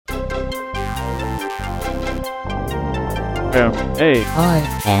A.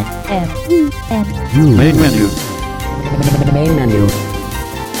 I-N-M-E-N-U. Main menu. Main menu.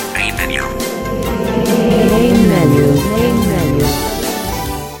 Main menu. Main menu. Main menu.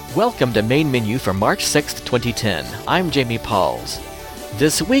 Welcome to Main Menu for March 6th, 2010. I'm Jamie Pauls.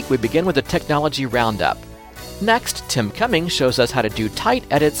 This week we begin with a technology roundup. Next, Tim Cummings shows us how to do tight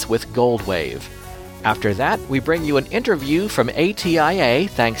edits with Goldwave. After that, we bring you an interview from ATIA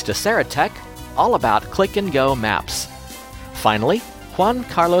thanks to Saratech, all about click-and-go maps. Finally, Juan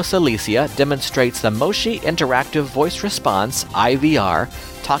Carlos Alicia demonstrates the Moshi Interactive Voice Response, IVR,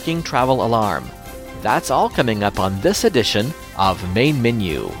 talking travel alarm. That's all coming up on this edition of Main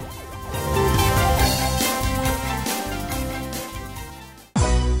Menu.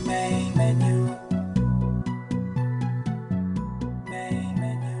 Main menu. Main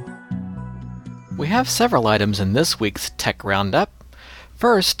menu. We have several items in this week's Tech Roundup.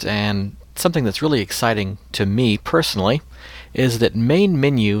 First, and something that's really exciting to me personally, is that Main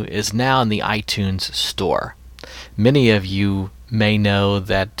Menu is now in the iTunes Store. Many of you may know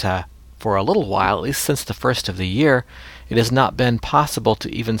that for a little while, at least since the first of the year, it has not been possible to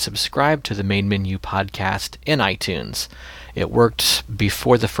even subscribe to the Main Menu podcast in iTunes. It worked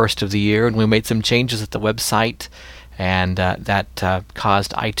before the first of the year, and we made some changes at the website, and that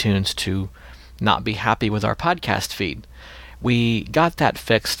caused iTunes to not be happy with our podcast feed. We got that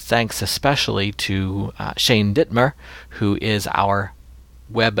fixed thanks especially to Shane Dittmer, who is our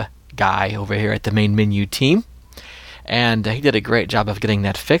web guy over here at the Main Menu team. And he did a great job of getting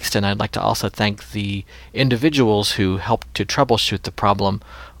that fixed, and I'd like to also thank the individuals who helped to troubleshoot the problem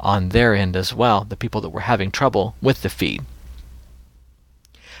on their end as well, the people that were having trouble with the feed.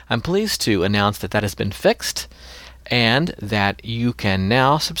 I'm pleased to announce that that has been fixed, and that you can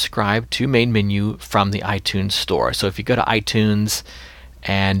now subscribe to Main Menu from the iTunes Store. So if you go to iTunes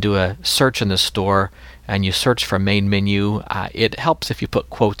and do a search in the store, and you search for Main Menu, it helps if you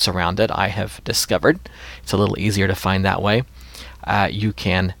put quotes around it, I have discovered. It's a little easier to find that way. You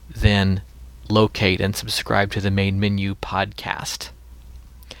can then locate and subscribe to the Main Menu podcast.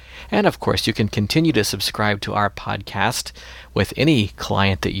 And of course, you can continue to subscribe to our podcast with any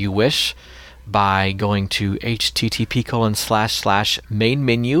client that you wish by going to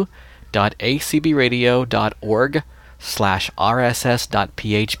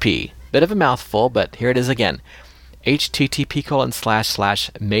http://mainmenu.acbradio.org/rss.php. Bit of a mouthful, but here it is again.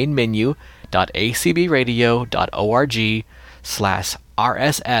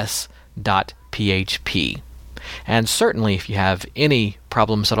 http://mainmenu.acbradio.org/rss.php. And certainly if you have any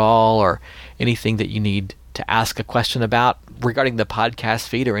problems at all or anything that you need to ask a question about regarding the podcast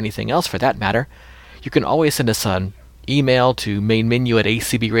feed or anything else for that matter, you can always send us an email to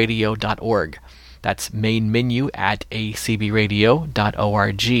mainmenu@acbradio.org. That's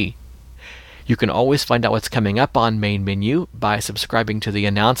mainmenu@acbradio.org. You can always find out what's coming up on Main Menu by subscribing to the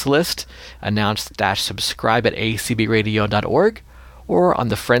announce list, announce-subscribe@acbradio.org, or on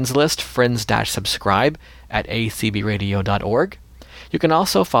the friends list, friends-subscribe@acbradio.org. You can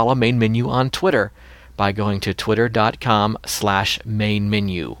also follow Main Menu on Twitter by going to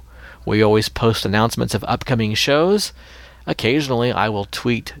twitter.com/mainmenu. We always post announcements of upcoming shows. Occasionally I will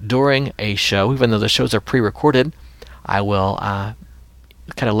tweet during a show, even though the shows are pre-recorded. I will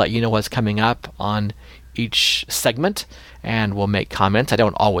kind of let you know what's coming up on each segment, and we'll make comments. I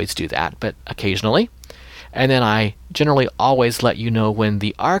don't always do that, but occasionally. And then I generally always let you know when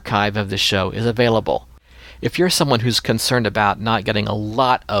the archive of the show is available. If you're someone who's concerned about not getting a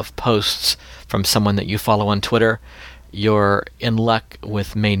lot of posts from someone that you follow on Twitter, you're in luck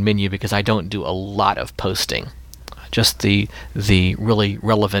with Main Menu because I don't do a lot of posting. Just the really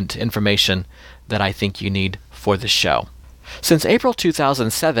relevant information that I think you need for the show. Since April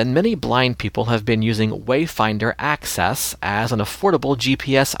 2007, many blind people have been using Wayfinder Access as an affordable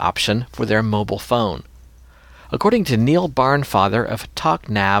GPS option for their mobile phone. According to Neil Barnfather of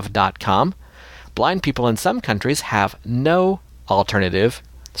TalkNav.com, blind people in some countries have no alternative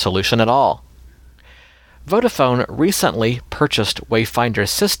solution at all. Vodafone recently purchased Wayfinder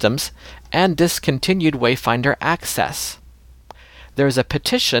Systems and discontinued Wayfinder Access. There is a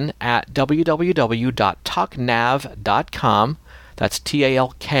petition at www.talknav.com, that's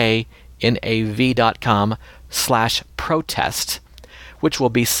talknav.com/protest, which will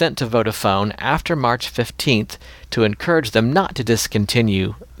be sent to Vodafone after March 15th to encourage them not to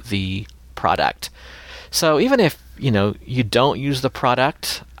discontinue the product. So even if you don't use the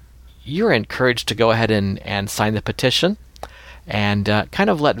product, you're encouraged to go ahead and sign the petition and kind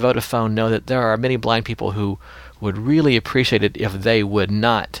of let Vodafone know that there are many blind people who would really appreciate it if they would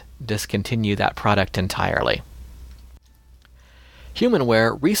not discontinue that product entirely.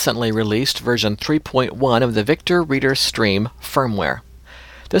 HumanWare recently released version 3.1 of the Victor Reader Stream firmware.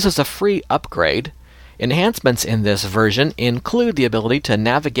 This is a free upgrade. Enhancements in this version include the ability to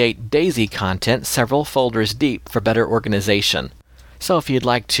navigate DAISY content several folders deep for better organization. So if you'd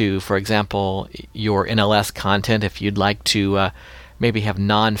like to, for example, your NLS content, if you'd like to maybe have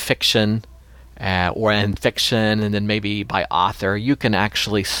nonfiction or in fiction, and then maybe by author, you can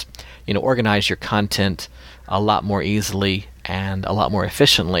actually organize your content a lot more easily and a lot more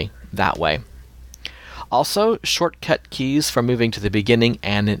efficiently that way. Also, shortcut keys for moving to the beginning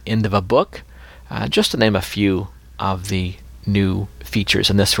and end of a book, just to name a few of the new features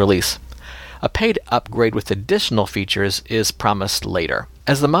in this release. A paid upgrade with additional features is promised later.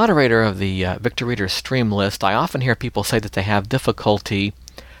 As the moderator of the Victor Reader Stream list, I often hear people say that they have difficulty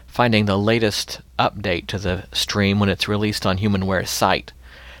finding the latest update to the stream when it's released on HumanWare's site.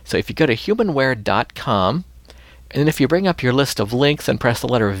 So if you go to humanware.com, and then if you bring up your list of links and press the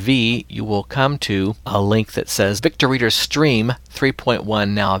letter V, you will come to a link that says Victor Reader Stream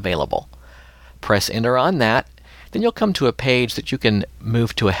 3.1 now available. Press enter on that, then you'll come to a page that you can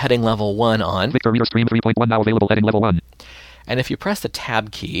move to a heading level 1 on. Victor Reader Stream 3.1 now available, heading level 1. And if you press the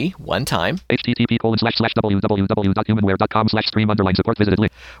tab key one time, http://www.humanware.com/stream_support visited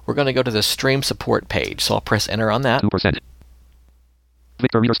link. We're going to go to the stream support page. So I'll press enter on that. 2%.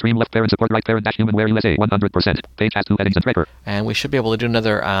 Victor Reader Stream left parent support right parent HumanWare USA 100%. Page has 2 headings and draper. And we should be able to do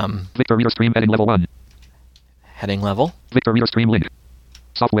another Victor Reader Stream heading level 1. Heading level. Victor Reader Stream link.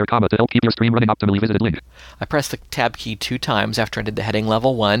 Software, to help keep your stream running optimally visited link. I pressed the tab key 2 times after I did the heading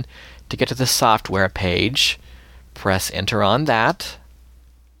level 1 to get to the software page. Press enter on that.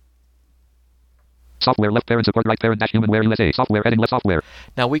 Software left parent support right parent HumanWare USA. Software heading left software.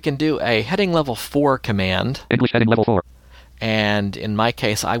 Now we can do a heading level 4 command. English heading level 4. And in my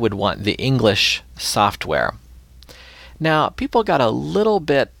case, I would want the English software. Now, people got a little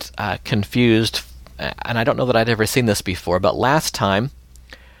bit confused, and I don't know that I'd ever seen this before, but last time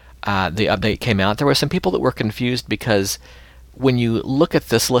the update came out, there were some people that were confused because when you look at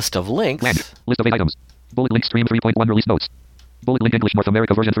this list of links... List of 8 items. Bullet link stream 3.1 release notes. Bullet link English North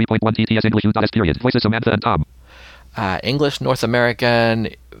America version 3.1 TTS English U.S. period. Voices Samantha and Tom. English North American,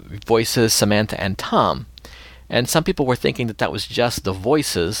 voices Samantha and Tom. And some people were thinking that that was just the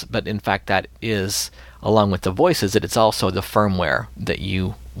voices, but in fact that is, along with the voices, that it's also the firmware that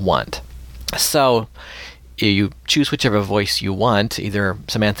you want. So you choose whichever voice you want, either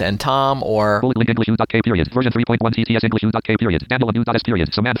Samantha and Tom or... Bullet link English U.K. period. Version 3.1 TTS English U.K. period. Daniel and U.S.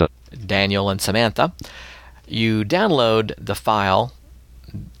 period. Samantha. Daniel and Samantha. You download the file,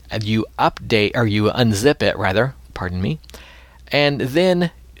 and you update, or you unzip it, rather, pardon me, and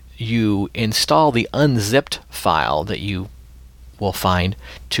then you install the unzipped file that you will find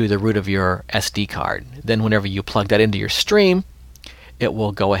to the root of your SD card. Then whenever you plug that into your stream, it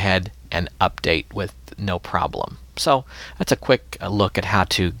will go ahead and update with no problem. So that's a quick look at how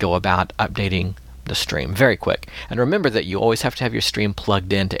to go about updating the stream. Very quick. And remember that you always have to have your stream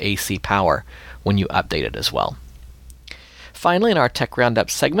plugged into AC power when you update it as well. Finally, in our Tech Roundup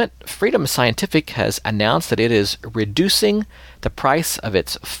segment, Freedom Scientific has announced that it is reducing the price of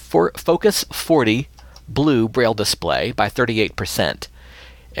its Focus 40 blue Braille display by 38%.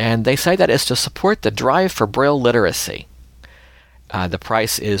 And they say that is to support the drive for Braille literacy. The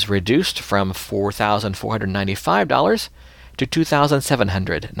price is reduced from $4,495 to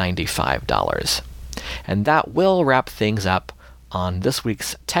 $2,795. And that will wrap things up on this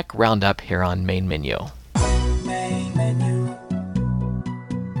week's Tech Roundup here on Main Menu. Main menu.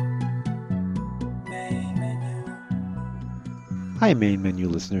 Main menu. Hi Main Menu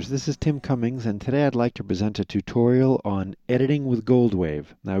listeners, this is Tim Cummings, and today I'd like to present a tutorial on editing with Goldwave.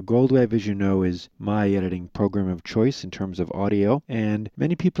 Now Goldwave, as you know, is my editing program of choice in terms of audio, and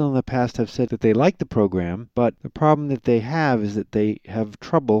many people in the past have said that they like the program, but the problem that they have is that they have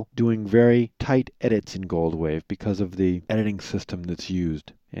trouble doing very tight edits in Goldwave because of the editing system that's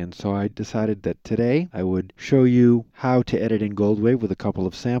used. And so I decided that today I would show you how to edit in Goldwave with a couple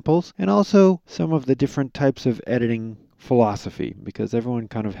of samples, and also some of the different types of editing philosophy, because everyone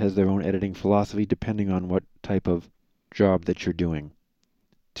kind of has their own editing philosophy depending on what type of job that you're doing.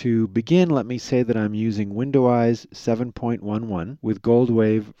 To begin, let me say that I'm using Windows 7.11 with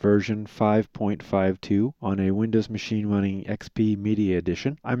Goldwave version 5.52 on a Windows machine running XP Media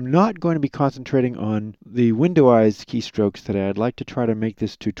Edition. I'm not going to be concentrating on the Windows keystrokes today. I'd like to try to make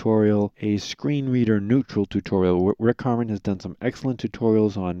this tutorial a screen reader neutral tutorial. Rick Harmon has done some excellent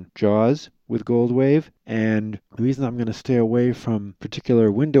tutorials on JAWS with Goldwave, and the reason I'm going to stay away from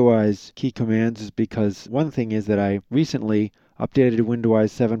particular Windows key commands is because one thing is that I recently updated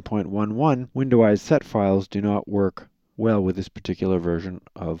Windows 7.11. Windows set files do not work well with this particular version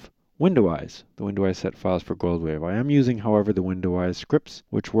of Windowize. The Windowize set files for Goldwave. I am using, however, the Windowize scripts,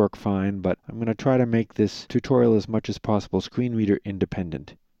 which work fine, but I'm going to try to make this tutorial as much as possible screen reader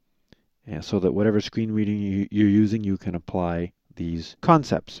independent, so that whatever screen reading you're using, you can apply these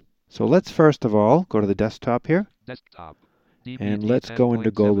concepts. So let's first of all go to the desktop here, Desktop. and let's go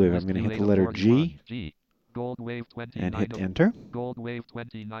into Goldwave. I'm going to hit the letter G Goldwave 29 and hit of, enter. Goldwave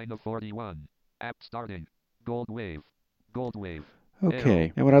 29 of 41. App starting. Goldwave. Goldwave.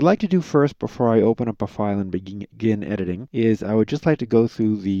 Okay, and what I'd like to do first before I open up a file and begin editing is I would just like to go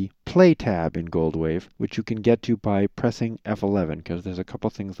through the Play tab in Goldwave, which you can get to by pressing F11, because there's a couple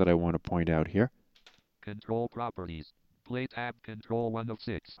things that I want to point out here. Control properties. Play tab control 1 of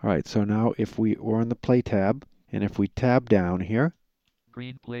 6. Alright, so now if we're on the Play tab, and if we tab down here,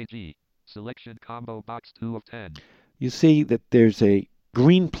 Green play G. Selection combo box 2 of 10. you see that there's a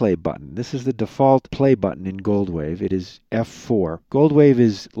green play button. This is the default play button in Goldwave. It is F4. Goldwave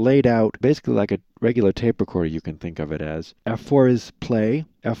is laid out basically like a regular tape recorder, you can think of it as. F4 is play,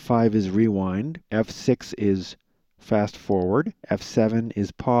 F5 is rewind, F6 is fast forward, F7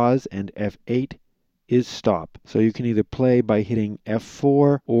 is pause, and F8 is stop. So you can either play by hitting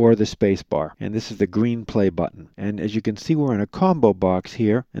F4 or the space bar. And this is the green play button. And as you can see, we're in a combo box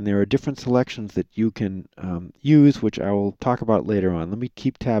here, and there are different selections that you can use, which I will talk about later on. Let me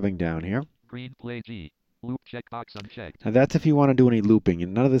keep tabbing down here. Green play G. Loop checkbox unchecked. Now that's if you want to do any looping.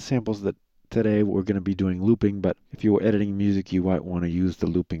 And none of the samples that today we're going to be doing looping, but if you were editing music, you might want to use the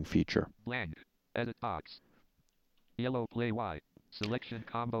looping feature. Blank. Edit box. Yellow play Y. Selection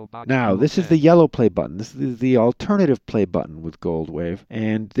combo box. Now, 2 of this is 10. the yellow play button. This is the alternative play button with Goldwave,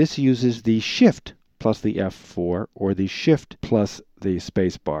 and this uses the Shift plus the F4 or the Shift plus the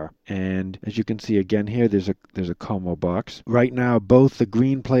space bar. And as you can see again here, there's a combo box. Right now, both the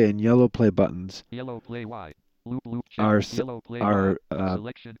green play and yellow play buttons Yellow play Y. Loop check. are Yellow play are Y.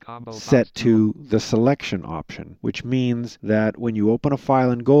 Selection combo box set 2 to the selection option, which means that when you open a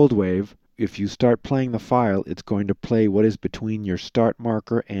file in Goldwave, if you start playing the file, it's going to play what is between your start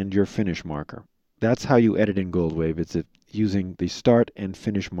marker and your finish marker. That's how you edit in Goldwave. It's using the start and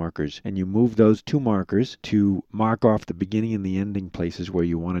finish markers. And you move those two markers to mark off the beginning and the ending places where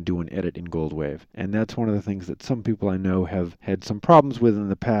you want to do an edit in Goldwave. And that's one of the things that some people I know have had some problems with in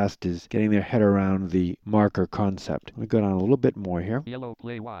the past, is getting their head around the marker concept. Let me go down a little bit more here. Yellow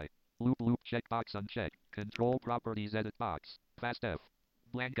play Y. Loop checkbox unchecked. Control properties edit box. Fast F.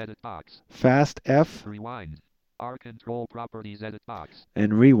 Blank edit box. Fast F Rewind. R control properties edit box.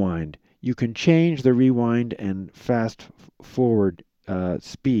 and rewind. You can change the rewind and fast forward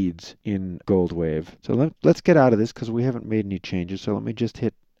speeds in Goldwave. So let's get out of this because we haven't made any changes. So let me just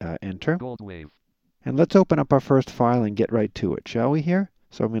hit enter. Goldwave. And let's open up our first file and get right to it, shall we here?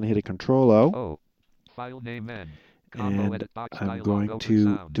 So I'm going to hit a Control O. O. File name N. Combo And edit box I'm dialog going over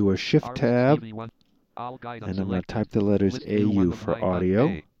to sound. do a Shift tab, RSTV1. All guide and I'm going to unselected. type the letters List view AU 1 for of 9 audio.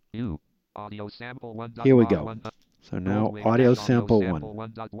 A. U. Audio sample 1. Here we WAV go. 1. So now Goldwave audio and sample 1.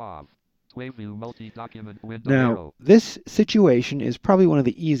 WAV. Twaview multi-document window Now, arrow. this situation is probably one of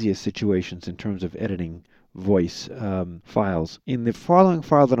the easiest situations in terms of editing voice files. In the following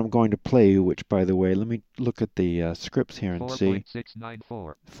file that I'm going to play you, which, by the way, let me look at the scripts here and see.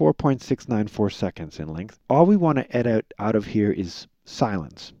 4.694. 4.694 seconds in length. All we want to edit out of here is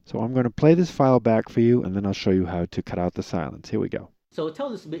silence. So I'm going to play this file back for you, and then I'll show you how to cut out the silence. Here we go. So it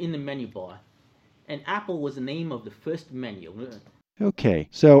tells us in the menu bar, and Apple was the name of the first menu. Okay,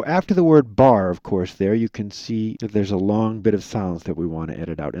 so after the word bar, of course, there you can see that there's a long bit of silence that we want to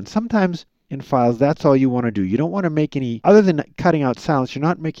edit out. And sometimes in files, that's all you want to do. You don't want to make any, other than cutting out silence, you're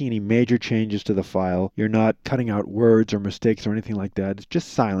not making any major changes to the file. You're not cutting out words or mistakes or anything like that. It's just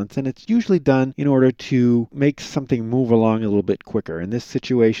silence, and it's usually done in order to make something move along a little bit quicker. In this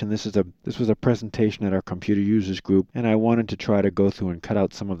situation, this was a presentation at our computer users group, and I wanted to try to go through and cut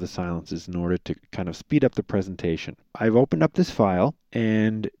out some of the silences in order to kind of speed up the presentation. I've opened up this file,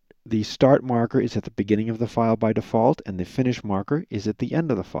 and the start marker is at the beginning of the file by default, and the finish marker is at the end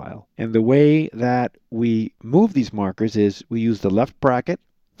of the file. And the way that we move these markers is we use the left bracket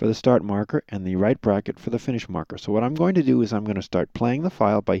for the start marker and the right bracket for the finish marker. So what I'm going to do is I'm going to start playing the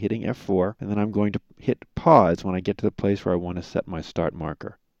file by hitting F4, and then I'm going to hit pause when I get to the place where I want to set my start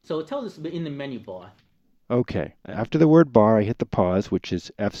marker. So it tells us in the menu bar. Okay, after the word bar, I hit the pause, which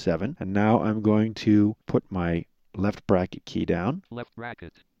is F7, and now I'm going to put my left bracket key down. Left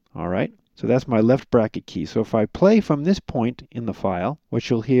bracket. All right, so that's my left bracket key. So if I play from this point in the file, what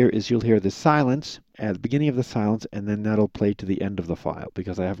you'll hear is the silence at the beginning of the silence, and then that'll play to the end of the file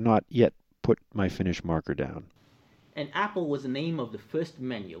because I have not yet put my finish marker down. And Apple was the name of the first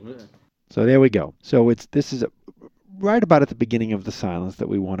menu. So there we go. So this is right about at the beginning of the silence that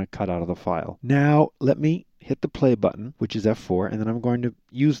we want to cut out of the file. Now let me hit the play button, which is F4, and then I'm going to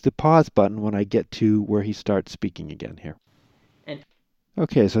use the pause button when I get to where he starts speaking again here.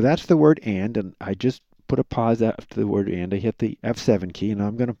 Okay, so that's the word and I just put a pause after the word and. I hit the F7 key, and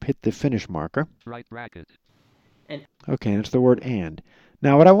I'm going to hit the finish marker. Right bracket. Okay, and it's the word and.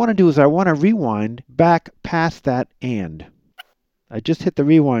 Now what I want to do is I want to rewind back past that and. I just hit the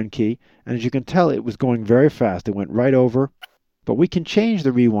rewind key, and as you can tell, it was going very fast. It went right over. But we can change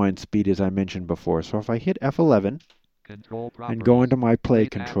the rewind speed as I mentioned before. So if I hit F11 Control and go into my play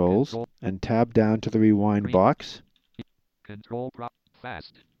tab controls control. and tab down to the rewind Green. box, Control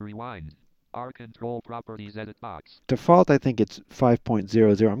fast. Rewind. R control properties edit box. default I think it's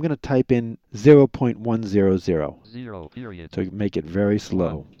 5.00. I'm going to type in 0.100 0 period. to make it very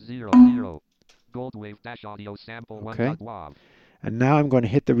slow. 0 0. Goldwave dash audio sample Okay. 1.wav. And now I'm going to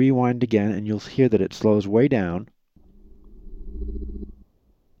hit the rewind again, and you'll hear that it slows way down.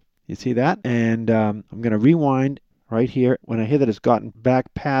 You see that? And I'm going to rewind right here. When I hear that it's gotten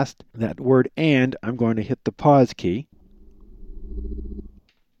back past that word and, I'm going to hit the pause key.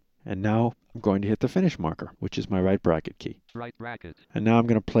 And now I'm going to hit the finish marker, which is my right bracket key. Right bracket. And now I'm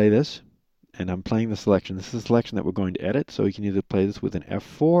going to play this, and I'm playing the selection. This is a selection that we're going to edit, so you can either play this with an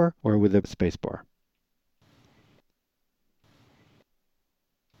F4 or with a spacebar.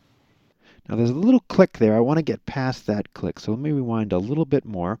 Now there's a little click there. I want to get past that click, so let me rewind a little bit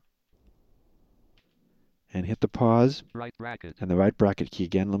more and hit the pause Right bracket. and the right bracket key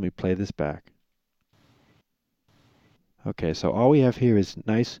again. Let me play this back. Okay, so all we have here is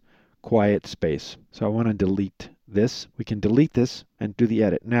nice, quiet space. So I want to delete this. We can delete this and do the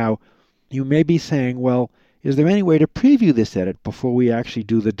edit. Now, you may be saying, well, is there any way to preview this edit before we actually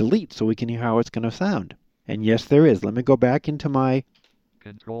do the delete so we can hear how it's going to sound? And yes, there is. Let me go back into my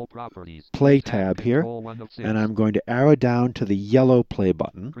Control properties. play tab here, Control 1 of 6. and I'm going to arrow down to the yellow play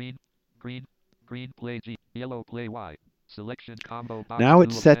button. Green play G. Yellow play Y. Selection combo box. Now 2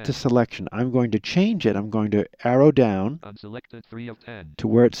 it's of set 10. to selection. I'm going to change it. I'm going to arrow down Unselected 3 of 10. to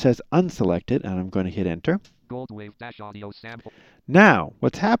where it says unselected, and I'm going to hit enter. Goldwave dash audio sample. Now,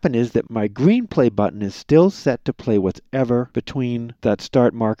 what's happened is that my green play button is still set to play whatever between that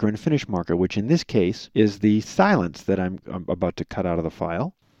start marker and finish marker, which in this case is the silence that I'm about to cut out of the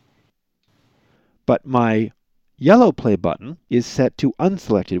file. But my yellow play button is set to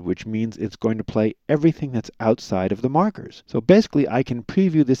unselected, which means it's going to play everything that's outside of the markers. So basically, I can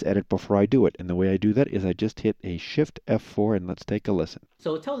preview this edit before I do it. And the way I do that is I just hit a Shift F4, and let's take a listen.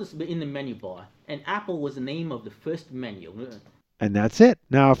 So it tells us in the menu bar, and Apple was the name of the first menu. And that's it.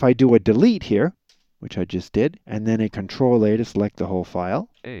 Now if I do a delete here, which I just did, and then a Control-A to select the whole file,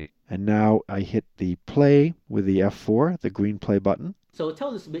 A. and now I hit the play with the F4, the green play button, So it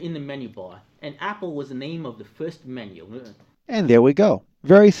tells us in the menu bar, and Apple was the name of the first menu. and there we go.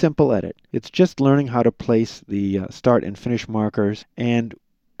 Very simple edit. It's just learning how to place the start and finish markers, and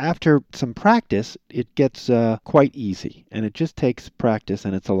after some practice, it gets quite easy, and it just takes practice,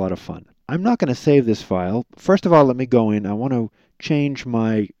 and it's a lot of fun. I'm not going to save this file. First of all, let me go in. I want to change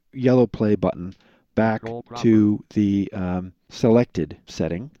my yellow play button back to the selected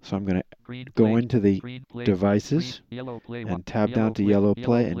setting. So I'm going to go into the devices and tab down to yellow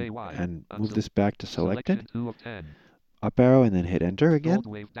play and move this back to selected. 2 of 10. Up arrow and then hit enter again.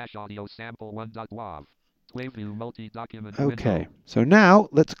 Goldwave dash audio sample 1.wav. Waveview multi-document Okay, window. so now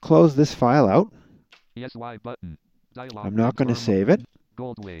let's close this file out. ESY button. Dialog. I'm not going to confirm save it.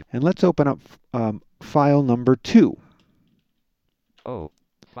 Goldwave. And let's open up file number 2. O.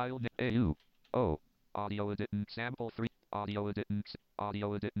 File AU. O. Audio editing sample 3. Audio editing.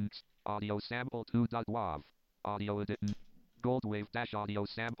 Audio editing. Audio sample 2.wav. Audio editing. Goldwave dash audio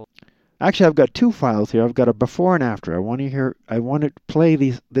sample. Actually, I've got 2 files here. I've got a before and after. I want to play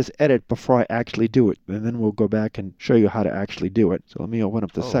this edit before I actually do it, and then we'll go back and show you how to actually do it. So let me open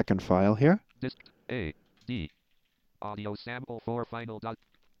up the second file here. Disk A. D. Audio sample 4 final dot.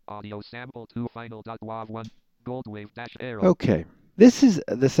 Audio sample 2 final dot wav 1. Goldwave dash arrow. Okay. This is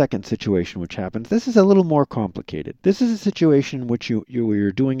the second situation which happens. This is a little more complicated. This is a situation in which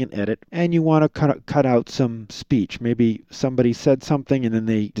you're doing an edit and you want to cut out some speech. Maybe somebody said something and then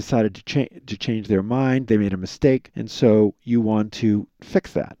they decided to change their mind. They made a mistake, and so you want to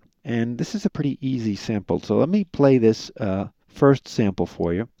fix that. And this is a pretty easy sample. So let me play this first sample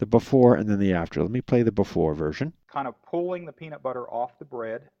for you, the before and then the after. Let me play the before version. Kind of pulling the peanut butter off the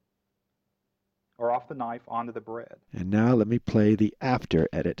bread, or off the knife onto the bread. And now let me play the after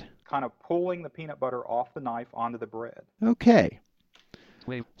edit. Kind of pulling the peanut butter off the knife onto the bread. Okay.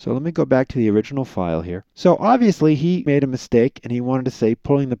 Wave. So let me go back to the original file here. So obviously he made a mistake and he wanted to say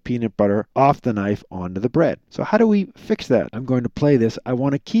pulling the peanut butter off the knife onto the bread. So how do we fix that? I'm going to play this. I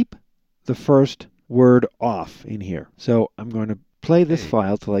want to keep the first word off in here. So I'm going to play this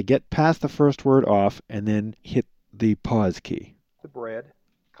file till I get past the first word off and then hit the pause key. The bread,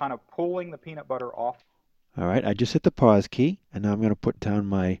 kind of pulling the peanut butter off. All right, I just hit the pause key, and now I'm going to put down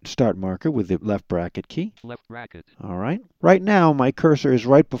my start marker with the left bracket key. Left bracket. All right. Right now, my cursor is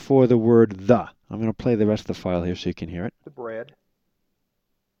right before the word the. I'm going to play the rest of the file here so you can hear it. The bread,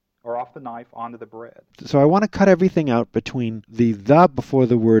 or off the knife onto the bread. So I want to cut everything out between the before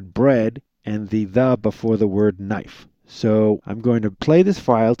the word bread and the before the word knife. So I'm going to play this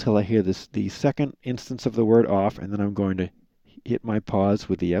file till I hear the second instance of the word off, and then I'm going to hit my pause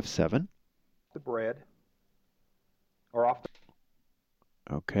with the F7. The bread, or off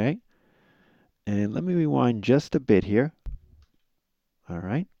the... Okay. And let me rewind just a bit here. All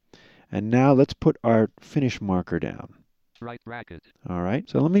right. And now let's put our finish marker down. Right bracket. All right.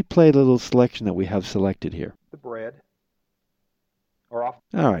 So let me play the little selection that we have selected here. The bread, or off...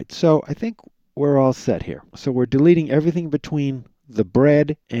 All right. So I think we're all set here. So we're deleting everything between the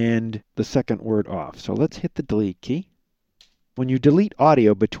bread and the second word off. So let's hit the delete key. When you delete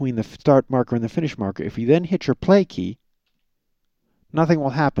audio between the start marker and the finish marker, if you then hit your play key, nothing will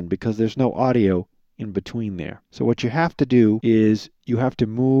happen because there's no audio in between there. So what you have to do is you have to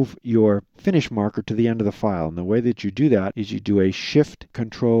move your finish marker to the end of the file. And the way that you do that is you do a Shift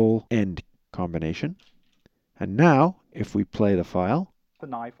Control End combination. And now, if we play the file, the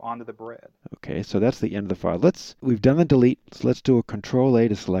knife onto the bread. okay, so that's the end of the file. We've done the delete, so let's do a Control A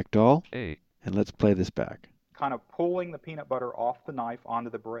to select all, and let's play this back. Kind of pulling the peanut butter off the knife onto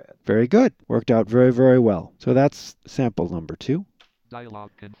the bread. Very good. Worked out very, very well. So that's sample number 2.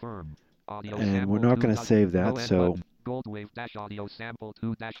 Dialog confirm. Audio And we're not going to save that, so... Goldwave dash audio sample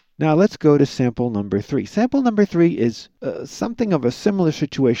 2 dash. Now let's go to sample number 3. Sample number 3 is something of a similar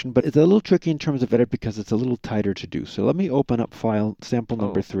situation, but it's a little tricky in terms of edit because it's a little tighter to do. So let me open up file sample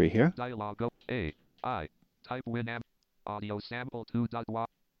number 3 here. Dialog I type winamp audio sample 2.wa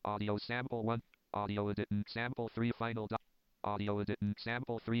audio sample 1 audio edit sample 3 final audio edit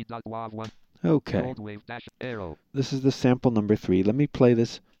sample 3.wav 1. Okay. Goldwave dash arrow. This is the sample number 3. Let me play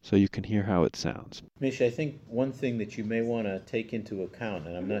this so you can hear how it sounds. Mish, I think one thing that you may want to take into account,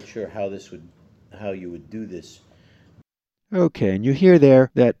 and I'm not sure how you would do this. Okay, and you hear there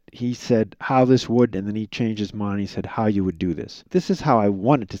that he said how this would, and then he changed his mind. He said how you would do this. This is how I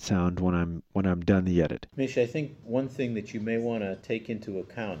want it to sound when I'm done the edit. Mish, I think one thing that you may want to take into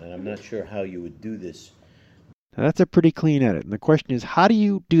account, and I'm not sure how you would do this. Now that's a pretty clean edit, and the question is, how do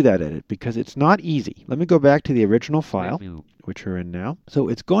you do that edit? Because it's not easy. Let me go back to the original file, which we're in now. So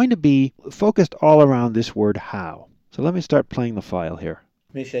it's going to be focused all around this word how. So let me start playing the file here.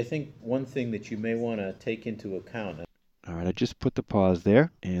 Mish, I think one thing that you may want to take into account. All right, I just put the pause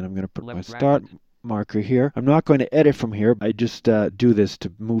there, and I'm going to put my start marker here. I'm not going to edit from here. I just do this to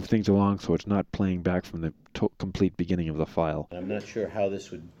move things along so it's not playing back from the complete beginning of the file. I'm not sure how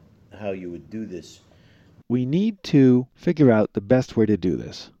you would do this. We need to figure out the best way to do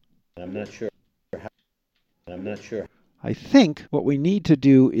this. I'm not sure. I think what we need to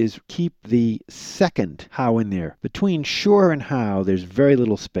do is keep the second how in there. Between sure and how, there's very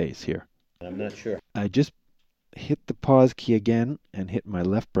little space here. I'm not sure. I just hit the pause key again and hit my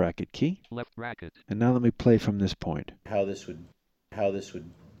left bracket key. Left bracket. And now let me play from this point. How you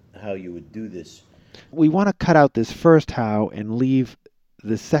would do this. We want to cut out this first how and leave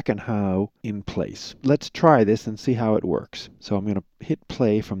the second how in place. Let's try this and see how it works. So I'm going to hit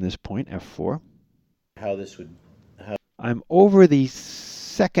play from this point, F4. I'm over the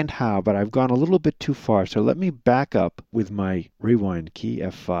second how, but I've gone a little bit too far. So let me back up with my rewind key,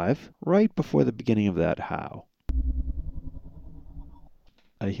 F5, right before the beginning of that how.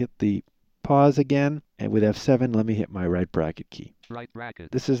 I hit the pause again, and with F7, let me hit my right bracket key. Right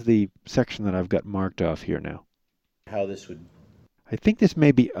bracket. This is the section that I've got marked off here now. I think this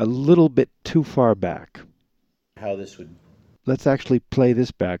may be a little bit too far back. Let's actually play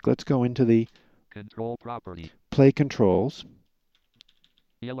this back. Let's go into the control property. Play controls.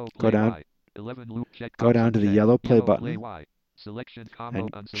 Yellow play go down. Y. 11 loop check. Go down to the yellow play button. Play Y. Selection combo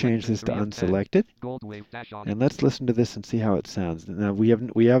And change this to unselected. Goldwave dash on. And let's listen to this and see how it sounds. Now we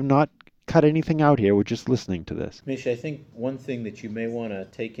have not cut anything out here. We're just listening to this. Mish, I think one thing that you may want to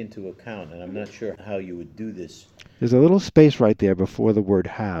take into account, and I'm not sure how you would do this. There's a little space right there before the word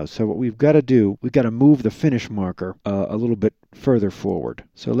how. So what we've got to do, we've got to move the finish marker a little bit further forward.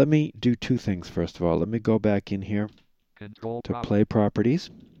 So let me do two things first of all. Let me go back in here control to play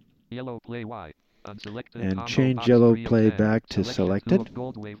properties. Yellow play Y. Unselected and combo change box yellow 3 of play 10. back to Selection 2 selected. of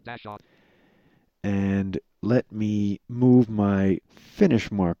Gold Wave dash on. And let me move my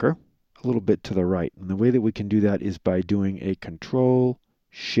finish marker a little bit to the right. And the way that we can do that is by doing a Control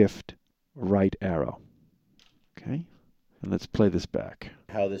Shift right arrow. Okay, and let's play this back.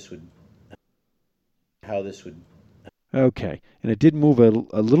 How this would. Okay, and it did move a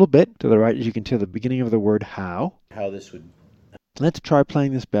little bit to the right, as you can tell, the beginning of the word how. How this would. Let's try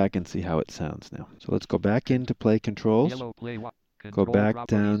playing this back and see how it sounds now. So let's go back into Play Controls. Yellow play Y. Go Control back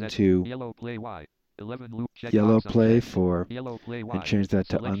properties down at to Yellow play Y. 11 loop check Yellow box Play unchecked. for, Yellow play Y. and change that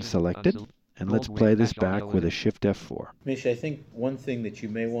to Selection unselected. And let's Gold play Wave this dash audio back with a edit. Shift F4. Mish, I think one thing that you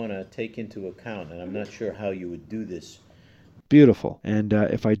may want to take into account, and I'm not sure how you would do this. Beautiful. And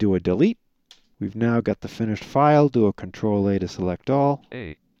if I do a delete, we've now got the finished file. Do a Control A to select all.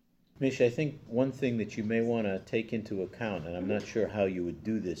 A. Mish, I think one thing that you may want to take into account, and I'm not sure how you would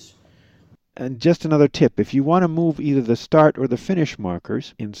do this. And just another tip, if you want to move either the start or the finish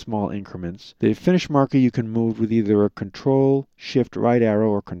markers in small increments, the finish marker you can move with either a Control Shift right arrow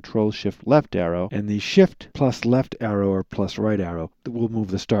or Control Shift left arrow, and the Shift plus left arrow or plus right arrow will move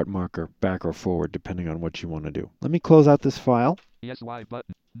the start marker back or forward depending on what you want to do. Let me close out this file. Yes Y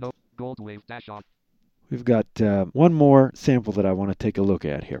button. No. Gold Wave dash on. We've got one more sample that I want to take a look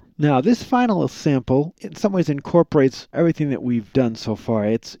at here. Now, this final sample in some ways incorporates everything that we've done so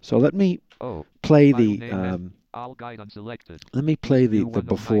far. So let me O. play File the name and all guide unselected. the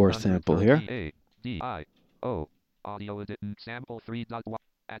before sample here. A. D. I. O. Audio edit sample 3.1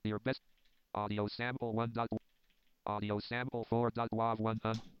 at your best. Audio sample 1. Audio sample 4.wav 1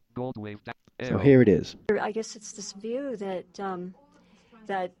 Gold Wave. So here it is. I guess it's this view that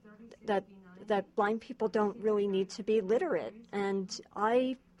that blind people don't really need to be literate, and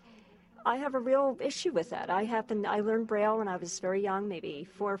I have a real issue with that. I learned Braille when I was very young, maybe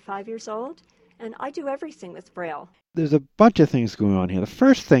 4 or 5 years old, and I do everything with Braille. There's a bunch of things going on here. The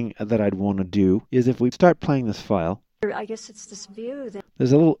first thing that I'd want to do is if we start playing this file, I guess it's this view that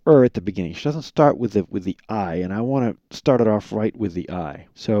there's a little at the beginning. She doesn't start with the I, and I want to start it off right with the I.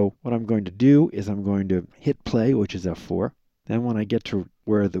 So what I'm going to do is I'm going to hit play, which is F4. Then when I get to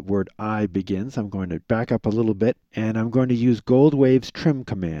where the word I begins, I'm going to back up a little bit, and I'm going to use Gold Wave's trim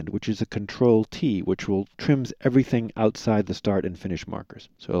command, which is a Control T, which will trims everything outside the start and finish markers.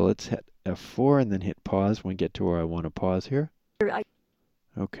 So let's hit F4 and then hit pause when we get to where I want to pause here.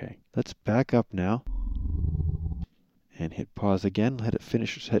 Okay, let's back up now and hit pause again. Let it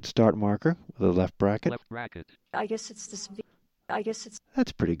finish. Hit start marker with a left bracket. Left bracket. I guess it's this view. I guess it's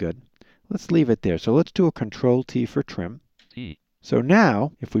That's pretty good. Let's leave it there. So let's do a Control T for trim. T. So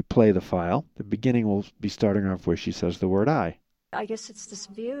now, if we play the file, the beginning will be starting off where she says the word I. I guess it's this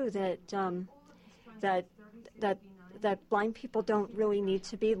view that that blind people don't really need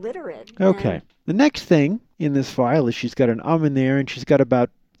to be literate. Okay. And The next thing in this file is she's got an in there, and she's got about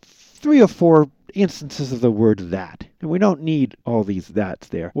 3 or 4 instances of the word that. And we don't need all these that's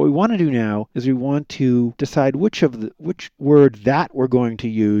there. What we want to do now is we want to decide which word that we're going to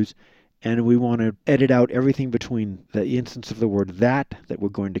use, and we want to edit out everything between the instance of the word that we're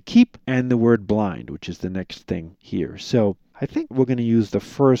going to keep and the word blind, which is the next thing here. So I think we're going to use the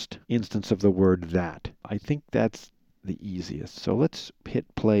first instance of the word that. I think that's the easiest. So let's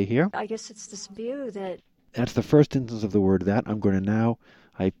hit play here. I guess it's this view that That's the first instance of the word that.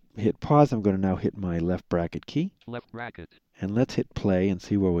 I hit pause. I'm going to now hit my left bracket key. Left bracket. And let's hit play and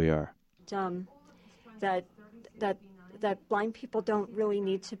see where we are. that blind people don't really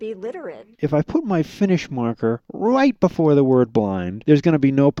need to be literate. If I put my finish marker right before the word blind, there's going to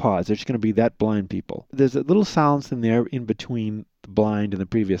be no pause. There's going to be that blind people. There's a little silence in there in between the blind and the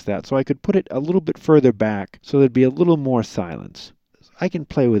previous that, so I could put it a little bit further back so there'd be a little more silence. I can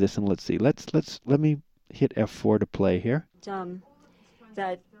play with this and let's see. Let me hit F4 to play here.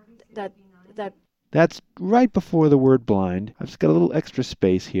 That's right before the word blind. I've just got a little extra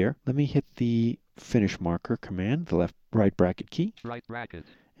space here. Let me hit the finish marker command, the right bracket key. Right bracket.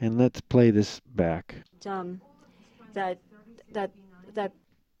 And let's play this back. That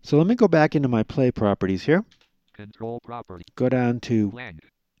So let me go back into my play properties here. Control property. Go down to Blank.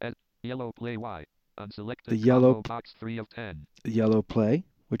 Yellow play Y. Unselected the yellow combo box 3 of 10. The yellow play,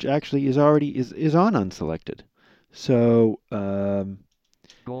 which actually is already is on unselected. So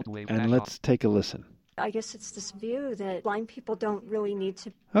Gold Wave and let's take a listen. I guess it's this view that blind people don't really need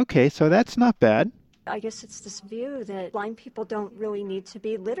to. Okay, so that's not bad. I guess it's this view that blind people don't really need to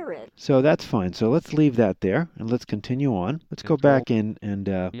be literate. So that's fine. So let's leave that there and let's continue on. Let's go back in and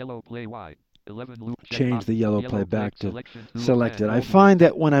Yellow play Y. 11 loop change checkbox. the yellow Yellow play play back to selection 2 selected. I Gold find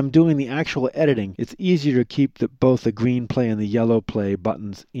that when I'm doing the actual editing, it's easier to keep both the green play and the yellow play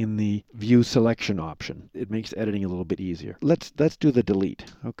buttons in the view selection option. It makes editing a little bit easier. Let's do the delete.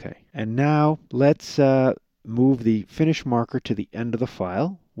 Okay. And now let's move the finish marker to the end of the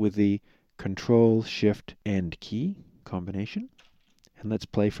file with the Control-Shift-End key combination. And let's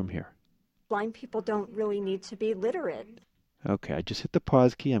play from here. Blind people don't really need to be literate. Okay, I just hit the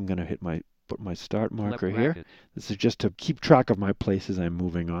pause key. I'm going to put my start marker left here. bracket. This is just to keep track of my places I'm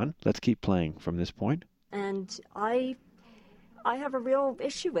moving on. Let's keep playing from this point. And I have a real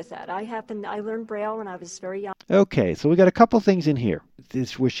issue with that. I learned Braille when I was very young. Okay, so we got a couple things in here.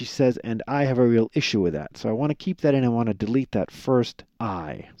 This where she says, and I have a real issue with that. So I want to keep that in. I want to delete that first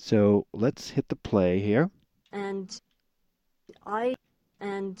I. So let's hit the play here. And I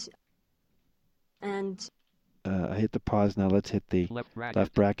hit the pause. Now let's hit the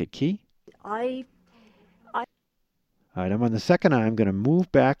left bracket key. I All right, I'm on the second I. I'm going to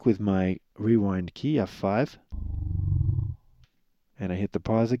move back with my rewind key, F5. And I hit the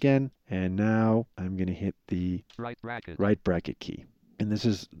pause again. And now I'm going to hit the right bracket key. And this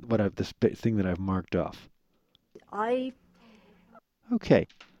is this thing that I've marked off. Okay,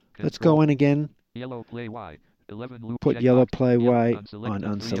 let's go in again. Yellow play Y. 11 loop Put checkbox. yellow play Y unselected,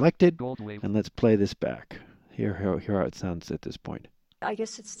 on 3 unselected. Gold wave. And let's play this back. Here how it sounds at this point. I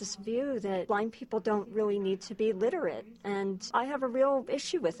guess it's this view that blind people don't really need to be literate, and I have a real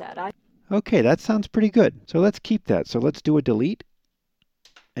issue with that. Okay, that sounds pretty good. So let's keep that. So let's do a delete.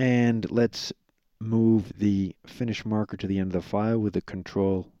 And let's move the finish marker to the end of the file with the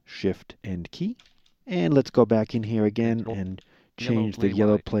Control-Shift-End key. And let's go back in here again and change the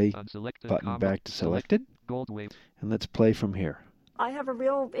yellow play button back to selected. Gold wave. And let's play from here. I have a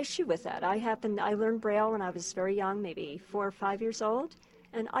real issue with that. I learned Braille when I was very young, maybe 4 or 5 years old,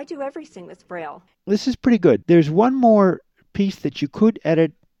 and I do everything with Braille. This is pretty good. There's one more piece that you could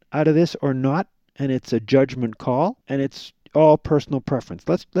edit out of this or not, and it's a judgment call, and it's all personal preference.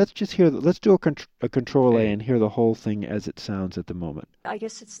 Let's just hear. Let's do a Control A and hear the whole thing as it sounds at the moment. I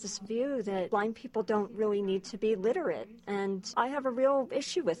guess it's this view that blind people don't really need to be literate, and I have a real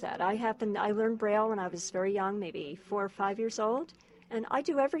issue with that. I learned Braille when I was very young, maybe 4 or 5 years old, and I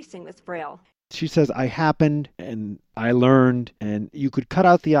do everything with Braille. She says, I happened and I learned, and you could cut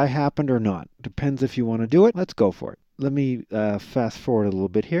out the I happened or not. Depends if you want to do it. Let's go for it. Let me fast forward a little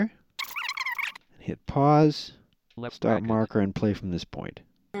bit here. Hit pause, start marker, and play from this point.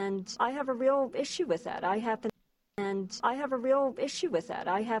 And I have a real issue with that. I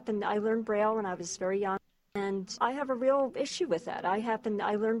learned Braille when I was very young. And I have a real issue with that. I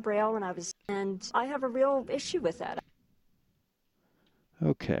learned Braille when I was, and I have a real issue with that.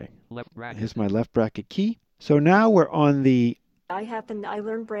 Okay, here's my left bracket key. So now we're on the I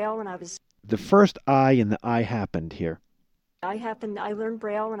learned Braille when I was, the first I in the I happened here. I learned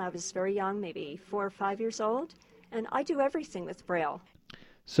Braille when I was very young, maybe 4 or 5 years old, and I do everything with Braille.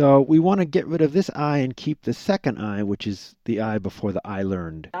 So we want to get rid of this I and keep the second I, which is the I before the I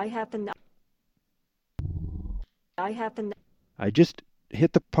learned. I just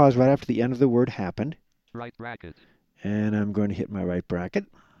hit the pause right after the end of the word happened. Right bracket. And I'm going to hit my right bracket.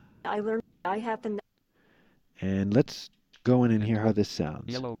 And let's go in and hear how this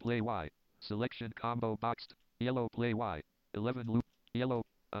sounds. Yellow play Y. Selection combo boxed. Yellow play Y. 11 loop. Yellow.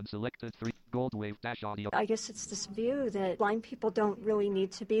 Unselected 3. Gold wave dash audio. I guess it's this view that blind people don't really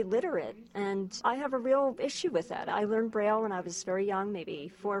need to be literate, and I have a real issue with that. I learned Braille when I was very young,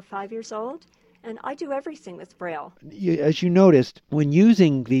 maybe 4 or 5 years old, and I do everything with Braille. As you noticed, when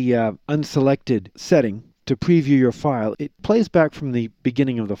using the unselected setting to preview your file, it plays back from the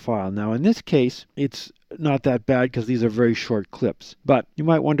beginning of the file. Now, in this case, it's not that bad because these are very short clips. But you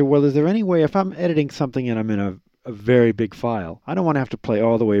might wonder, well, is there any way, if I'm editing something and I'm in a very big file, I don't want to have to play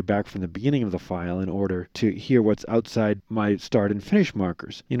all the way back from the beginning of the file in order to hear what's outside my start and finish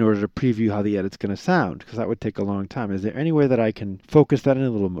markers in order to preview how the edit's going to sound, because that would take a long time. Is there any way that I can focus that in a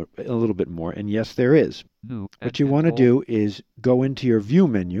little bit more? And yes, there is. What you want to do is go into your View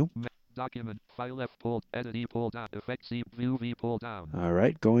menu. Document, file F pull, edit E pull down, effect C, view V pull down. All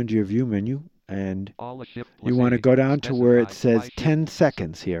right, go into your View menu, and All shift you want to go down to where it says 10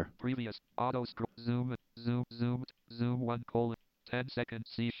 seconds here. Previous, auto scroll, zoom 1 colon, 10 seconds,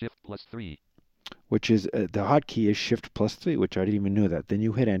 C shift plus 3. Which is, the hotkey is shift plus 3, which I didn't even know that. Then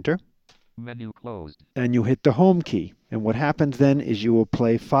you hit enter. Menu closed. And you hit the home key. And what happens then is you will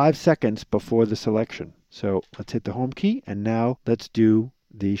play 5 seconds before the selection. So let's hit the home key, and now let's do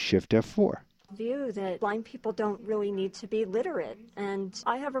the shift F4. View that blind people don't really need to be literate, and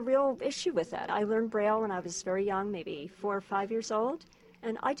I have a real issue with that. I learned Braille when I was very young, maybe 4 or 5 years old,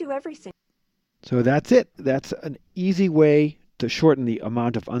 and I do everything. So that's it. That's an easy way to shorten the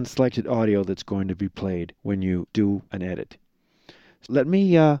amount of unselected audio that's going to be played when you do an edit. So let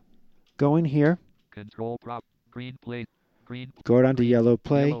me go in here. Control prop. Green play. Green. Go down to yellow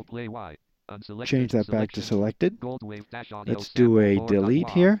play. Yellow play Y. Unselected. Change that back to selected. Goldwave dash audio. Let's do a sample delete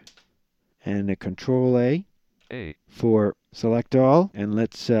 4.1. here. And a Control A for select all. And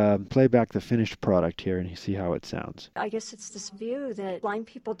let's play back the finished product here and see how it sounds. I guess it's this view that blind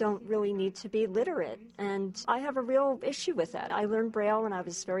people don't really need to be literate, and I have a real issue with that. I learned Braille when I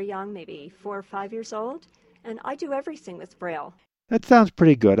was very young, maybe 4 or 5 years old, and I do everything with Braille. That sounds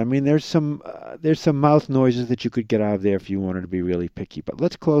pretty good. I mean, there's some mouth noises that you could get out of there if you wanted to be really picky. But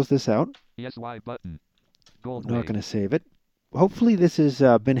let's close this out. Yes, Y button. I'm not going to save it. Hopefully this has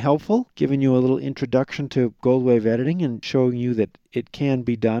been helpful, giving you a little introduction to Goldwave editing and showing you that it can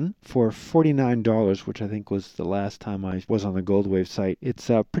be done for $49, which I think was the last time I was on the Goldwave site. It's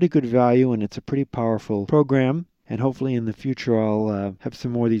a pretty good value and it's a pretty powerful program. And hopefully in the future I'll have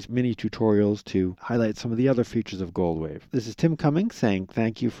some more of these mini tutorials to highlight some of the other features of Goldwave. This is Tim Cummings saying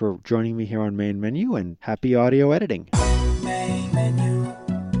thank you for joining me here on Main Menu and happy audio editing. Main menu.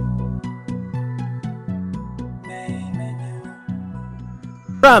 Main menu.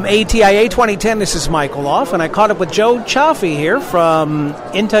 From ATIA 2010, this is Michael Off, and I caught up with Joe Chaffee here from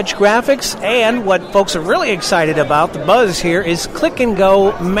InTouch Graphics, and what folks are really excited about, the buzz here, is Click and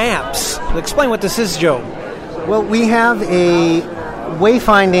Go Maps. Explain what this is, Joe. Well, we have a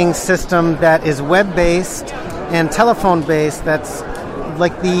wayfinding system that is web-based and telephone-based that's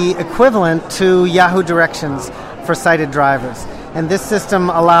like the equivalent to Yahoo Directions for sighted drivers. And this system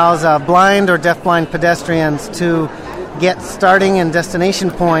allows blind or deafblind pedestrians to get starting and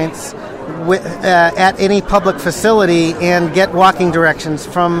destination points at any public facility and get walking directions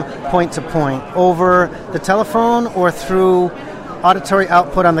from point to point over the telephone or through auditory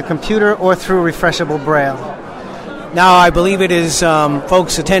output on the computer or through refreshable Braille. Now, I believe it is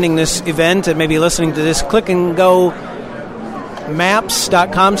folks attending this event and maybe listening to this, Click and Go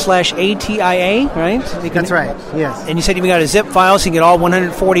maps.com/ATIA, right? That's right, yes. And you said you got a zip file, so you can get all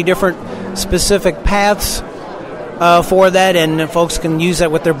 140 different specific paths for that, and folks can use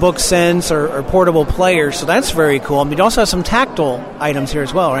that with their BookSense or portable players, so that's very cool. You also have some tactile items here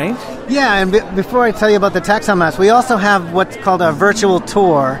as well, right? Yeah, and before I tell you about the tactile maps, we also have what's called a virtual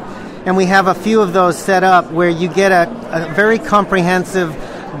tour, and we have a few of those set up where you get a very comprehensive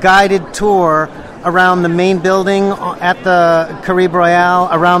guided tour around the main building at the Caribe Royale,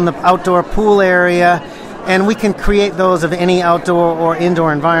 around the outdoor pool area, and we can create those of any outdoor or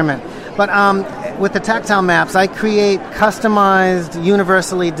indoor environment. But with the tactile maps, I create customized,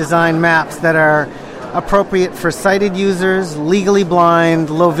 universally designed maps that are appropriate for sighted users, legally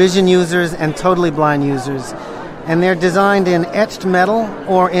blind, low vision users, and totally blind users. And they're designed in etched metal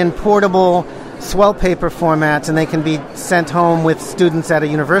or in portable swell paper formats, and they can be sent home with students at a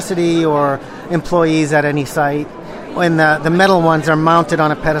university or employees at any site. And the metal ones are mounted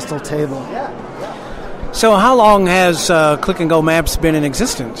on a pedestal table. So how long has Click and Go Maps been in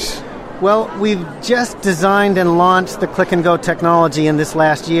existence? Well, we've just designed and launched the Click and Go technology in this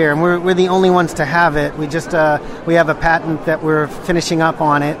last year, and we're the only ones to have it. We have a patent that we're finishing up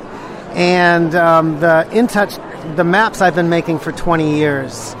on it. And the maps I've been making for 20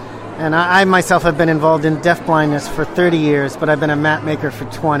 years. And I myself have been involved in deafblindness for 30 years, but I've been a map maker for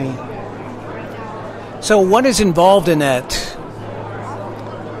 20. So what is involved in that?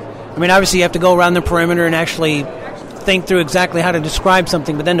 I mean, obviously you have to go around the perimeter and actually think through exactly how to describe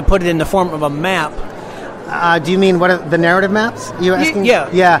something, but then to put it in the form of a map. Do you mean the narrative maps you're asking? Yeah.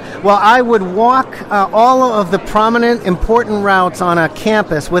 Yeah. Well, I would walk all of the prominent, important routes on a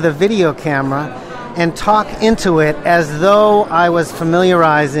campus with a video camera and talk into it as though I was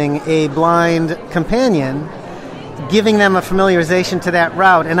familiarizing a blind companion, giving them a familiarization to that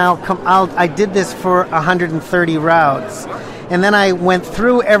route. And I did this for 130 routes. And then I went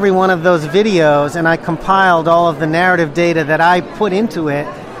through every one of those videos and I compiled all of the narrative data that I put into it,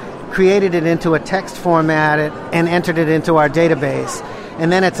 created it into a text format, and entered it into our database.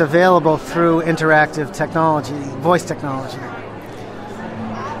 And then it's available through interactive technology, voice technology.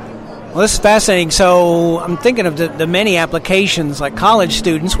 Well, this is fascinating. So I'm thinking of the many applications, like college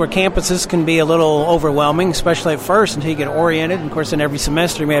students, where campuses can be a little overwhelming, especially at first until you get oriented. And of course, in every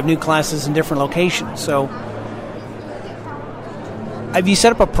semester, we have new classes in different locations. So have you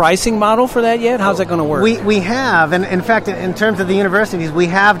set up a pricing model for that yet? How's that going to work? We have. And in fact, in terms of the universities, we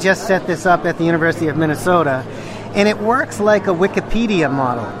have just set this up at the University of Minnesota. And it works like a Wikipedia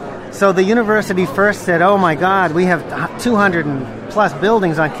model. So the university first said, oh my God, we have 200 and plus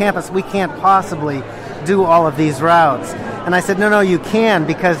buildings on campus. We can't possibly do all of these routes. And I said, no, you can,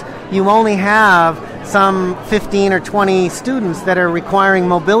 because you only have some 15 or 20 students that are requiring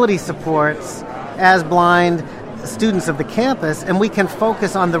mobility supports as blind students of the campus, and we can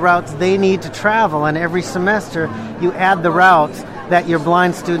focus on the routes they need to travel. And every semester, you add the routes that your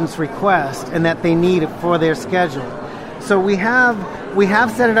blind students request and that they need for their schedule. So we have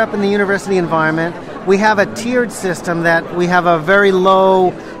set it up in the university environment. We have a tiered system that we have a very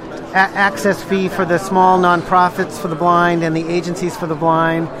low access fee for the small nonprofits for the blind and the agencies for the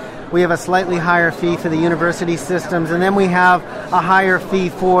blind. We have a slightly higher fee for the university systems, and then we have a higher fee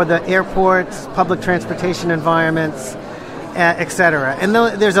for the airports, public transportation environments, etc. And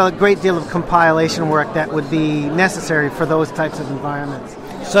there's a great deal of compilation work that would be necessary for those types of environments.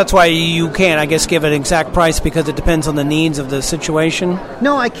 So that's why you can't, I guess, give an exact price because it depends on the needs of the situation?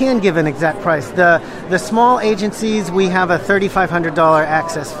 No, I can give an exact price. The small agencies, we have a $3,500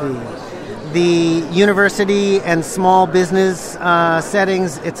 access fee. The university and small business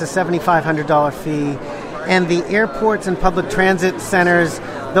settings, it's a $7,500 fee. And the airports and public transit centers,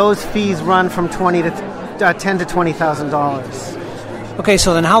 those fees run from $10,000 to $20,000. Okay,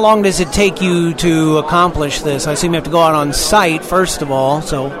 so then how long does it take you to accomplish this? I assume you have to go out on site, first of all.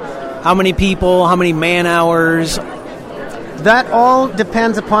 So how many people, how many man hours? That all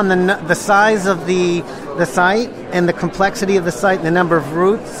depends upon the size of the site and the complexity of the site and the number of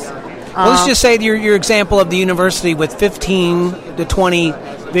routes. Well, let's just say your example of the university with 15 to 20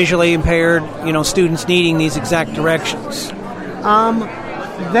 visually impaired, students needing these exact directions.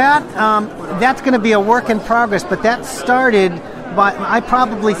 That's going to be a work in progress, but that started by, I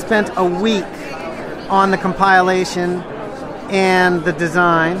probably spent a week on the compilation and the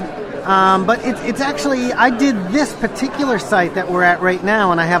design. But it's actually, I did this particular site that we're at right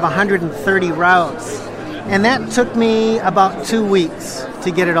now, and I have 130 routes. And that took me about 2 weeks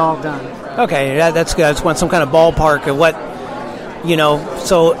to get it all done. Okay, that's good. I just want some kind of ballpark of what,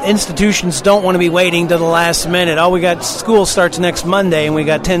 so institutions don't want to be waiting to the last minute. We got school starts next Monday, and we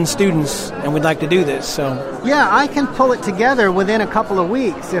got 10 students, and we'd like to do this. So yeah, I can pull it together within a couple of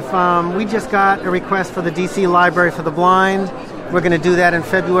weeks. If we just got a request for the DC Library for the Blind, we're going to do that in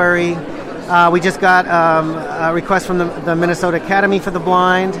February. We just got a request from the Minnesota Academy for the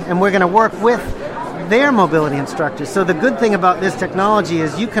Blind, and we're going to work with their mobility instructors. So the good thing about this technology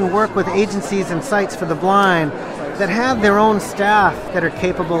is you can work with agencies and sites for the blind that have their own staff that are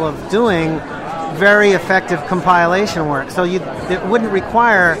capable of doing very effective compilation work. So it wouldn't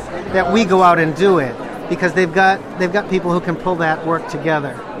require that we go out and do it because they've got people who can pull that work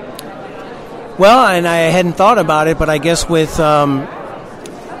together. Well, and I hadn't thought about it, but I guess with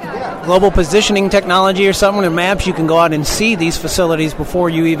global positioning technology or something with maps, you can go out and see these facilities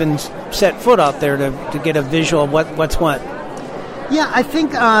before you even set foot out there to get a visual of what's what. Yeah, I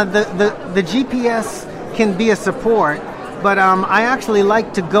think the GPS can be a support, but I actually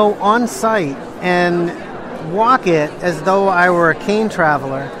like to go on site and walk it as though I were a cane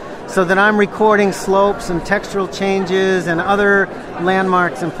traveler, so that I'm recording slopes and textural changes and other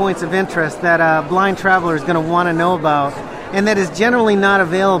landmarks and points of interest that a blind traveler is going to want to know about, and that is generally not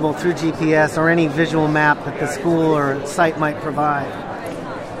available through GPS or any visual map that the school or site might provide.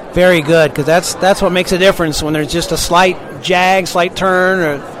 Very good, because that's what makes a difference when there's just a slight jag, slight turn,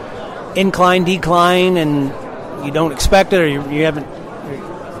 or incline, decline, and you don't expect it, or you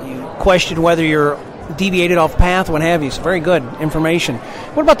question whether you're deviated off path, what have you. So very good information.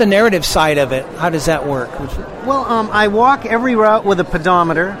 What about the narrative side of it? How does that work? Well, I walk every route with a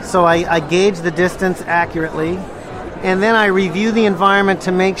pedometer, so I gauge the distance accurately, and then I review the environment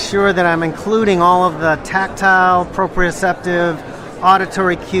to make sure that I'm including all of the tactile, proprioceptive,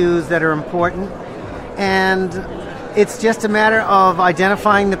 auditory cues that are important. And it's just a matter of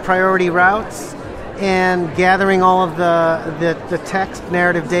identifying the priority routes and gathering all of the text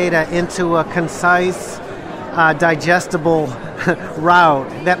narrative data into a concise, digestible route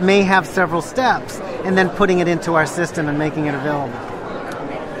that may have several steps, and then putting it into our system and making it available.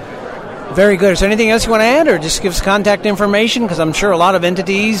 Very good. Is there anything else you want to add, or just give us contact information? Because I'm sure a lot of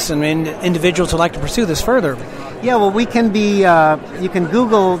entities and individuals would like to pursue this further. Yeah, well, we can be, you can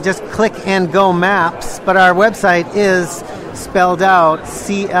Google, just click and go maps, but our website is spelled out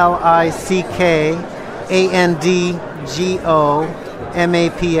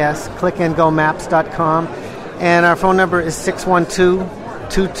CLICKANDGOMAPS, clickandgomaps.com, and our phone number is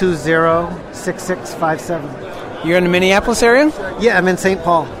 612-220-6657. You're in the Minneapolis area? Yeah, I'm in St.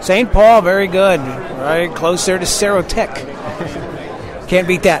 Paul. St. Paul, very good. Right close there to Serotech. Can't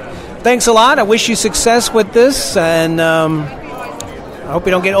beat that. Thanks a lot. I wish you success with this, and I hope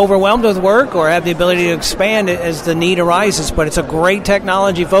you don't get overwhelmed with work or have the ability to expand it as the need arises. But it's a great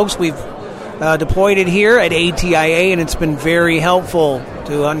technology, folks. We've deployed it here at ATIA, and it's been very helpful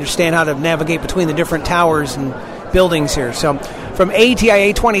to understand how to navigate between the different towers and buildings here. So from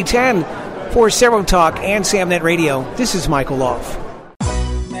ATIA 2010, for Servo Talk and SamNet Radio, this is Michael Loff.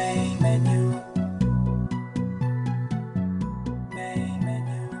 Main menu. Main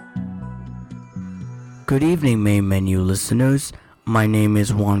menu. Good evening, Main Menu listeners. My name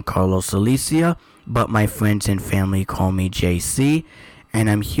is Juan Carlos Alicia, but my friends and family call me JC, and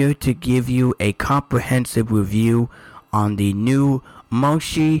I'm here to give you a comprehensive review on the new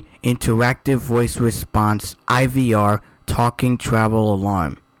Moshi Interactive Voice Response IVR Talking Travel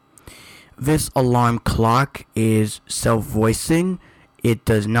Alarm. This alarm clock is self-voicing. It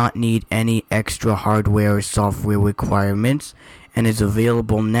does not need any extra hardware or software requirements and is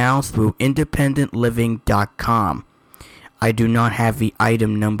available now through independentliving.com. I do not have the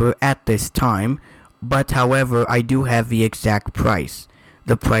item number at this time, but however, I do have the exact price.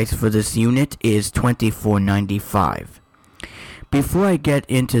 The price for this unit is $24.95. Before I get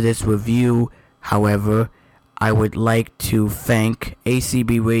into this review, however, I would like to thank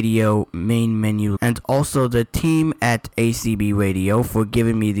ACB Radio Main Menu and also the team at ACB Radio for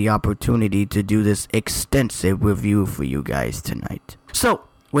giving me the opportunity to do this extensive review for you guys tonight. So,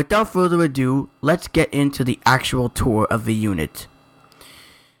 without further ado, let's get into the actual tour of the unit.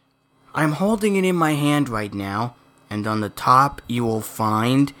 I'm holding it in my hand right now, and on the top you will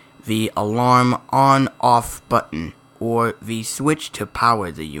find the alarm on-off button, or the switch to power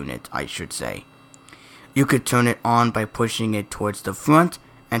the unit, I should say. You could turn it on by pushing it towards the front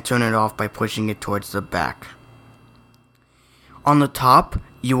and turn it off by pushing it towards the back. On the top,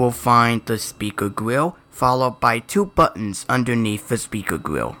 you will find the speaker grill, followed by two buttons underneath the speaker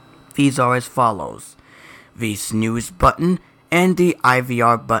grill. These are as follows: the snooze button and the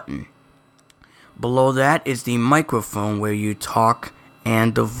IVR button. Below that is the microphone where you talk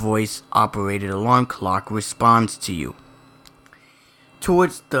and the voice-operated alarm clock responds to you.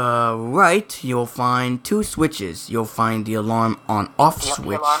 Towards the right, you'll find two switches. You'll find the alarm on-off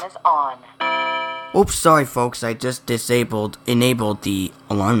switch. The alarm is on. Oops, sorry folks, I just enabled the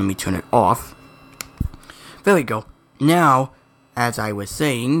alarm. Let me turn it off. There we go. Now, as I was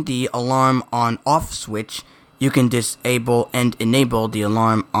saying, the alarm on-off switch, you can disable and enable the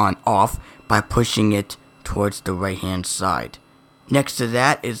alarm on-off by pushing it towards the right-hand side. Next to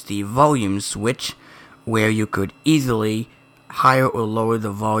that is the volume switch, where you could easily higher or lower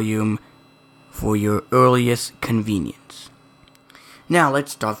the volume for your earliest convenience. Now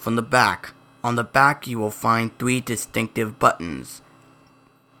let's start from the back. On the back you will find three distinctive buttons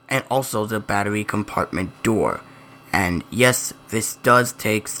and also the battery compartment door. And yes, this does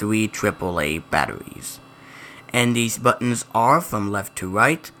take 3 AAA batteries. And these buttons are from left to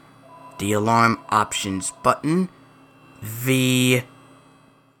right, the alarm options button, the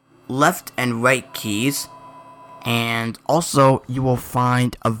left and right keys, and also you will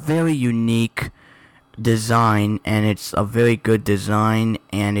find a very unique design, and it's a very good design,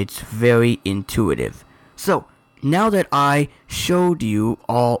 and it's very intuitive. So, now that I showed you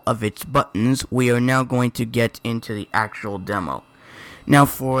all of its buttons, we are now going to get into the actual demo. Now,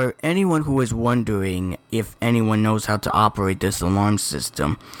 for anyone who is wondering if anyone knows how to operate this alarm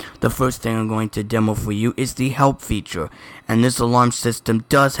system, the first thing I'm going to demo for you is the help feature. And this alarm system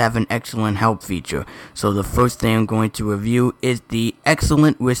does have an excellent help feature. So the first thing I'm going to review is the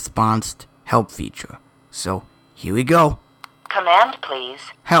excellent response help feature. So, here we go. Command,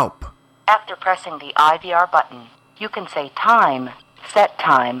 please. Help. After pressing the IVR button, you can say time, set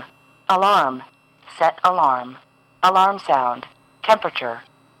time, alarm, set alarm, alarm sound, temperature,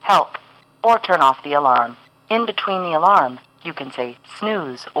 help, or turn off the alarm. In between the alarm, you can say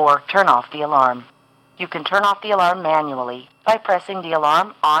snooze or turn off the alarm. You can turn off the alarm manually by pressing the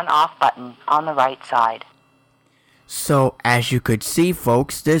alarm on-off button on the right side. So, as you could see,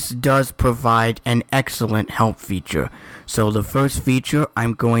 folks, this does provide an excellent help feature. So the first feature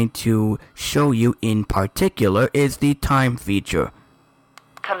I'm going to show you in particular is the time feature.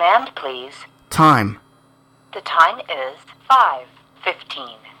 Command, please. Time. The time is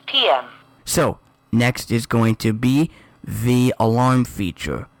 5:15 p.m. So, next is going to be the alarm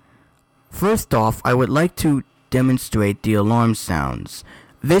feature. First off, I would like to demonstrate the alarm sounds.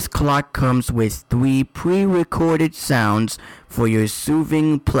 This clock comes with 3 pre-recorded sounds for your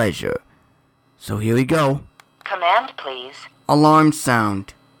soothing pleasure. So here we go. Command, please. Alarm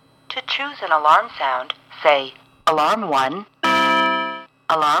sound. To choose an alarm sound, say Alarm 1,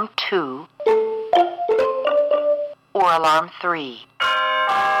 Alarm 2, or Alarm 3.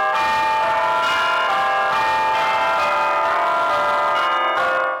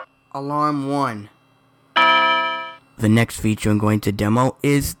 Alarm 1. The next feature I'm going to demo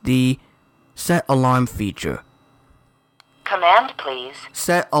is the Set alarm feature. Command, please.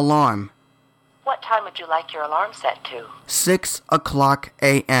 Set alarm. What time would you like your alarm set to? 6 o'clock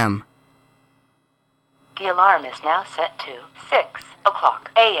a.m. The alarm is now set to 6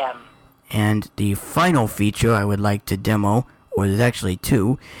 o'clock a.m. And the final feature I would like to demo, or there's actually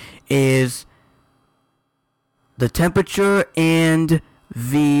two, is the temperature and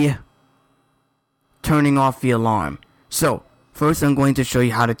the turning off the alarm. So, first I'm going to show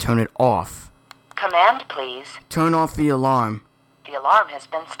you how to turn it off. Command, please. Turn off the alarm. The alarm has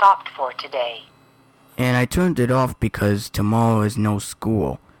been stopped for today. And I turned it off because tomorrow is no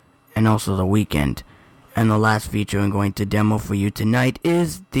school, and also the weekend. And the last feature I'm going to demo for you tonight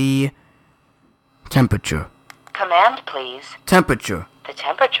is the temperature. Command, please. Temperature. The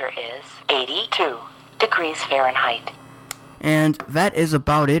temperature is 82 degrees Fahrenheit. And that is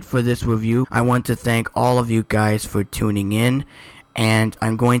about it for this review. I want to thank all of you guys for tuning in. And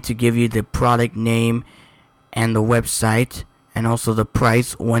I'm going to give you the product name and the website and also the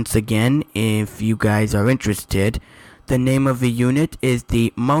price once again if you guys are interested. The name of the unit is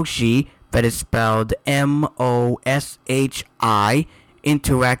the Moshi, that is spelled M-O-S-H-I,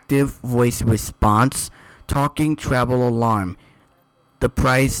 Interactive Voice Response Talking Travel Alarm. The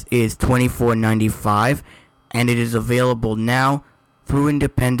price is $24.95 and it is available now through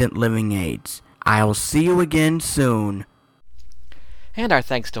Independent Living Aids. I'll see you again soon. And our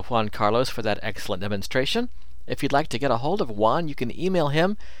thanks to Juan Carlos for that excellent demonstration. If you'd like to get a hold of Juan, you can email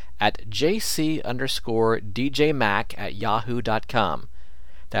him at jc_djmac@yahoo.com.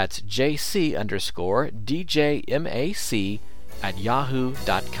 That's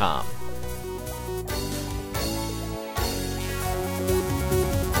jc_djmac@yahoo.com.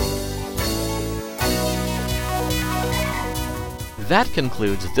 That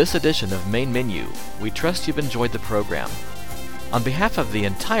concludes this edition of Main Menu. We trust you've enjoyed the program. On behalf of the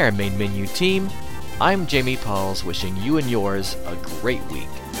entire Main Menu team, I'm Jamie Pauls, wishing you and yours a great week.